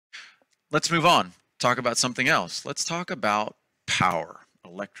let's move on. Talk about something else. Let's talk about power,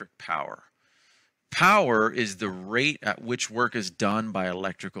 electric power. Power is the rate at which work is done by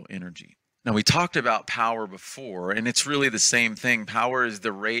electrical energy. Now, we talked about power before, and it's really the same thing. Power is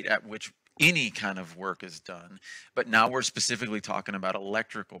the rate at which any kind of work is done, but now we're specifically talking about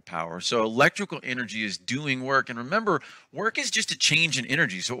electrical power. So electrical energy is doing work, and remember, work is just a change in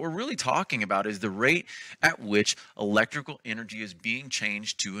energy. So what we're really talking about is the rate at which electrical energy is being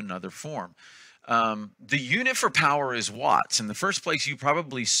changed to another form. The unit for power is watts. In the first place, you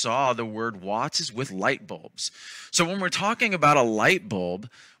probably saw the word watts is with light bulbs. So when we're talking about a light bulb,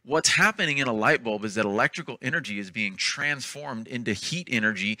 what's happening in a light bulb is that electrical energy is being transformed into heat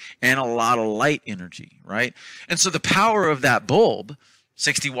energy and a lot of light energy, right? And so the power of that bulb,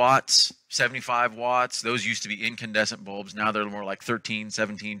 60 watts, 75 watts, those used to be incandescent bulbs. Now they're more like 13,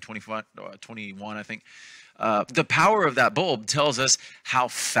 17, 21, I think. The power of that bulb tells us how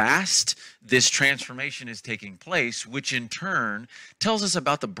fast this transformation is taking place, which in turn tells us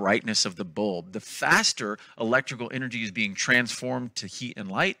about the brightness of the bulb. The faster electrical energy is being transformed to heat and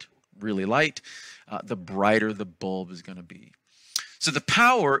light, really light, the brighter the bulb is going to be. So the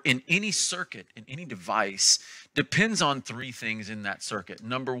power in any circuit, in any device, depends on three things in that circuit.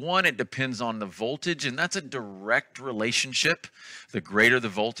 Number one, it depends on the voltage, and that's a direct relationship. The greater the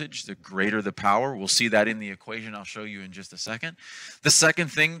voltage, the greater the power. We'll see that in the equation I'll show you in just a second. The second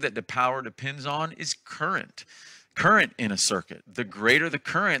thing that the power depends on is current. Current in a circuit. The greater the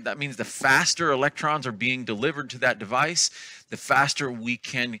current, that means the faster electrons are being delivered to that device, the faster we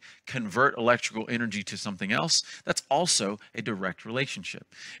can convert electrical energy to something else. That's also a direct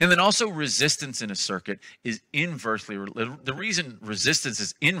relationship. And then also resistance in a circuit is inversely related. The reason resistance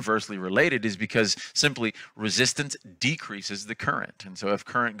is inversely related is because simply resistance decreases the current. And so if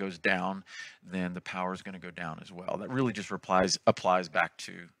current goes down, then the power is going to go down as well. That really just applies back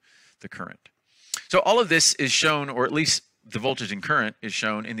to the current. So all of this is shown, or at least the voltage and current is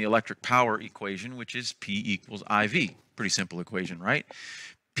shown in the electric power equation, which is P equals IV. Pretty simple equation, right?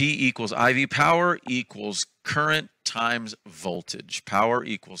 P equals IV. Power equals current times voltage. Power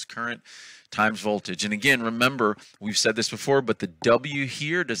equals current times voltage. And again, remember, we've said this before, but the W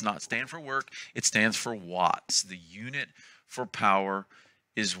here does not stand for work. It stands for watts. The unit for power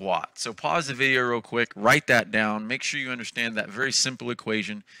is watts. So pause the video real quick, write that down, make sure you understand that very simple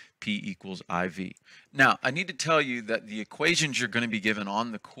equation, P equals IV. Now, I need to tell you that the equations you're going to be given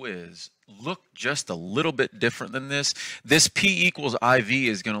on the quiz look just a little bit different than this. This P equals IV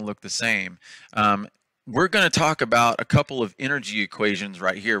is going to look the same. We're going to talk about a couple of energy equations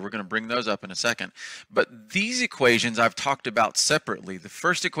right here. We're going to bring those up in a second. But these equations I've talked about separately. The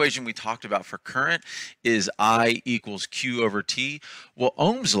first equation we talked about for current is I equals Q over T. Well,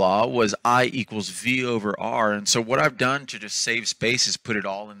 Ohm's law was I equals V over R. And so what I've done to just save space is put it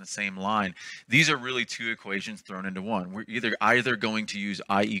all in the same line. These are really two equations thrown into one. We're either going to use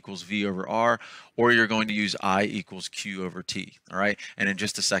I equals V over R, or you're going to use I equals Q over T. All right. And in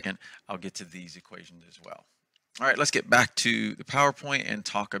just a second, I'll get to these equations as well. All right, let's get back to the PowerPoint and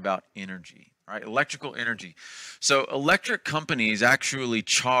talk about energy. All right, electrical energy. So electric companies actually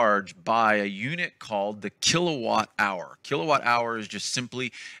charge by a unit called the kilowatt hour. Kilowatt hour is just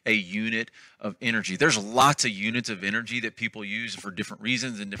simply a unit of energy. There's lots of units of energy that people use for different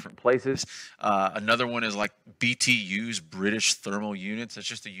reasons in different places. Another one is like BTUs, British thermal units. That's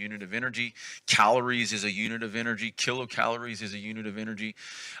just a unit of energy. Calories is a unit of energy. Kilocalories is a unit of energy.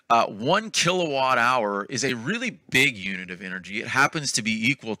 1 kilowatt hour is a really big unit of energy. It happens to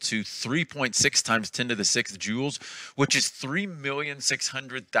be equal to 3.6 times 10 to the 6th joules, which is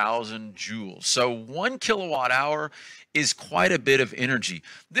 3,600,000 joules. So 1 kilowatt hour is quite a bit of energy.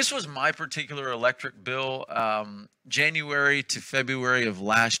 This was my particular electric bill, January to February of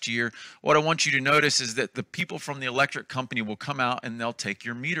last year. What I want you to notice is that the people from the electric company will come out and they'll take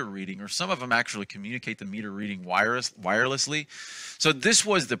your meter reading, or some of them actually communicate the meter reading wirelessly. So this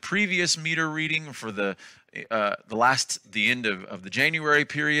was the previous meter reading for the end of the January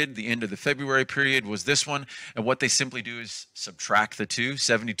period. The end of the February period was this one, and what they simply do is subtract the two,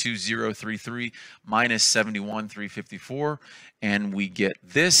 72,033 minus 71,354, and we get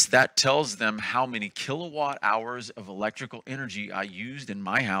this. That tells them how many kilowatt hours of electrical energy I used in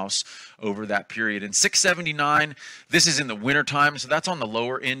my house over that period. And 679, this is in the wintertime, so that's on the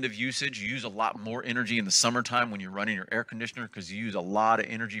lower end of usage. You use a lot more energy in the summertime when you're running your air conditioner because you use a lot of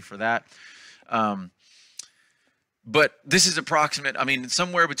energy for that. But this is approximate, I mean,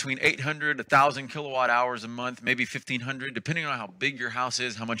 somewhere between 800, 1,000 kilowatt hours a month, maybe 1,500, depending on how big your house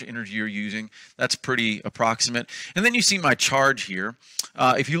is, how much energy you're using. That's pretty approximate. And then you see my charge here.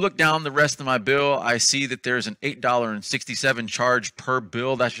 If you look down the rest of my bill, I see that there's an $8.67 charge per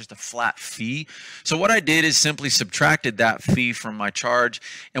bill. That's just a flat fee. So what I did is simply subtracted that fee from my charge.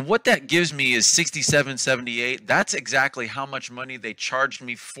 And what that gives me is $67.78. That's exactly how much money they charged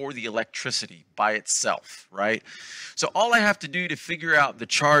me for the electricity by itself, right? So all I have to do to figure out the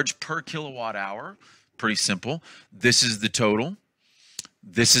charge per kilowatt hour, pretty simple. This is the total.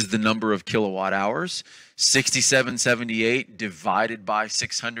 This is the number of kilowatt hours. 67.78 divided by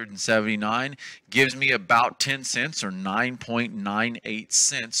 679 gives me about 10 cents or 9.98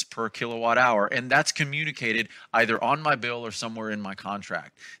 cents per kilowatt hour. And that's communicated either on my bill or somewhere in my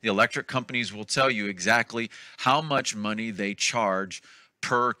contract. The electric companies will tell you exactly how much money they charge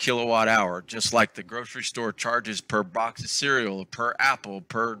per kilowatt hour, just like the grocery store charges per box of cereal, per apple,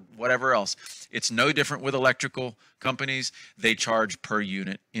 per whatever else. It's no different with electrical companies. They charge per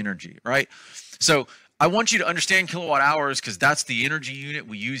unit energy, right? So I want you to understand kilowatt hours because that's the energy unit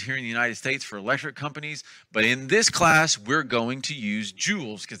we use here in the United States for electric companies. But in this class, we're going to use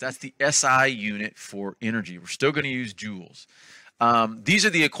joules because that's the SI unit for energy. We're still going to use joules. These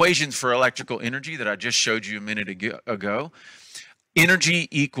are the equations for electrical energy that I just showed you a minute ago. Energy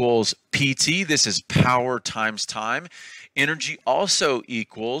equals PT. This is power times time. Energy also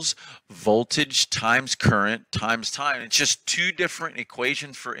equals voltage times current times time. It's just two different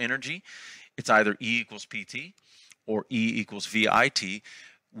equations for energy. It's either E equals PT or E equals VIT.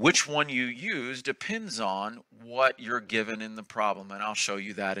 Which one you use depends on what you're given in the problem. And I'll show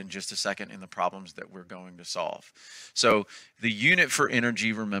you that in just a second in the problems that we're going to solve. So the unit for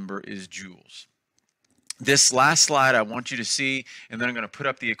energy, remember, is joules. This last slide I want you to see, and then I'm going to put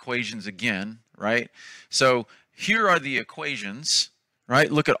up the equations again, right? So here are the equations,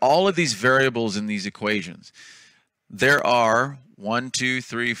 right? Look at all of these variables in these equations. There are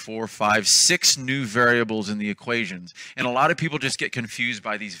 6 new variables in the equations. And a lot of people just get confused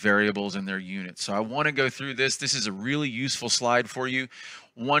by these variables and their units. So I want to go through this. This is a really useful slide for you.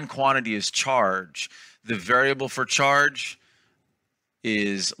 One quantity is charge. The variable for charge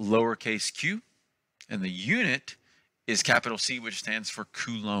is lowercase q. And the unit is capital C, which stands for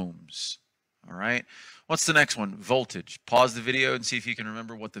coulombs. All right. What's the next one? Voltage. Pause the video and see if you can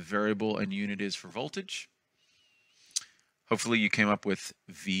remember what the variable and unit is for voltage. Hopefully you came up with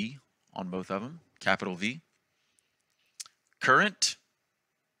V on both of them, capital V. Current.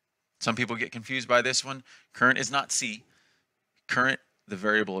 Some people get confused by this one. Current is not C. Current, the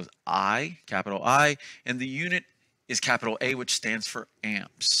variable is I, capital I, and the unit is capital A, which stands for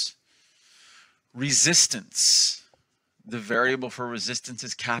amps. Resistance. The variable for resistance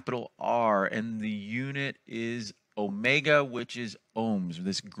is capital R, and the unit is omega, which is ohms,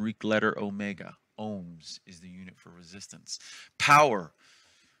 this Greek letter omega. Ohms is the unit for resistance. Power.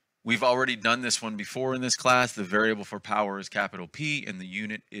 We've already done this one before in this class. The variable for power is capital P, and the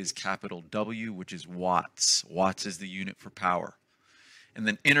unit is capital W, which is watts. Watts is the unit for power. And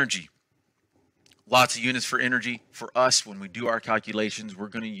then energy. Lots of units for energy. For us, when we do our calculations, we're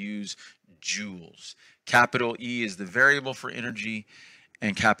going to use joules. Capital E is the variable for energy,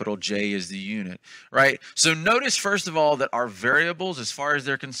 and capital J is the unit, right? So notice, first of all, that our variables, as far as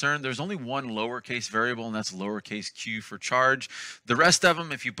they're concerned, there's only one lowercase variable, and that's lowercase q for charge. The rest of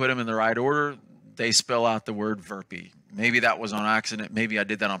them, if you put them in the right order, they spell out the word VERPI. Maybe that was on accident. Maybe I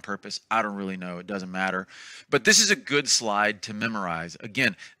did that on purpose. I don't really know. It doesn't matter. But this is a good slide to memorize.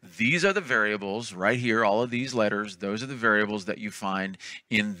 Again, these are the variables right here, all of these letters. Those are the variables that you find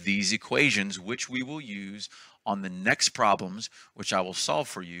in these equations, which we will use on the next problems, which I will solve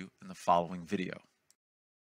for you in the following video.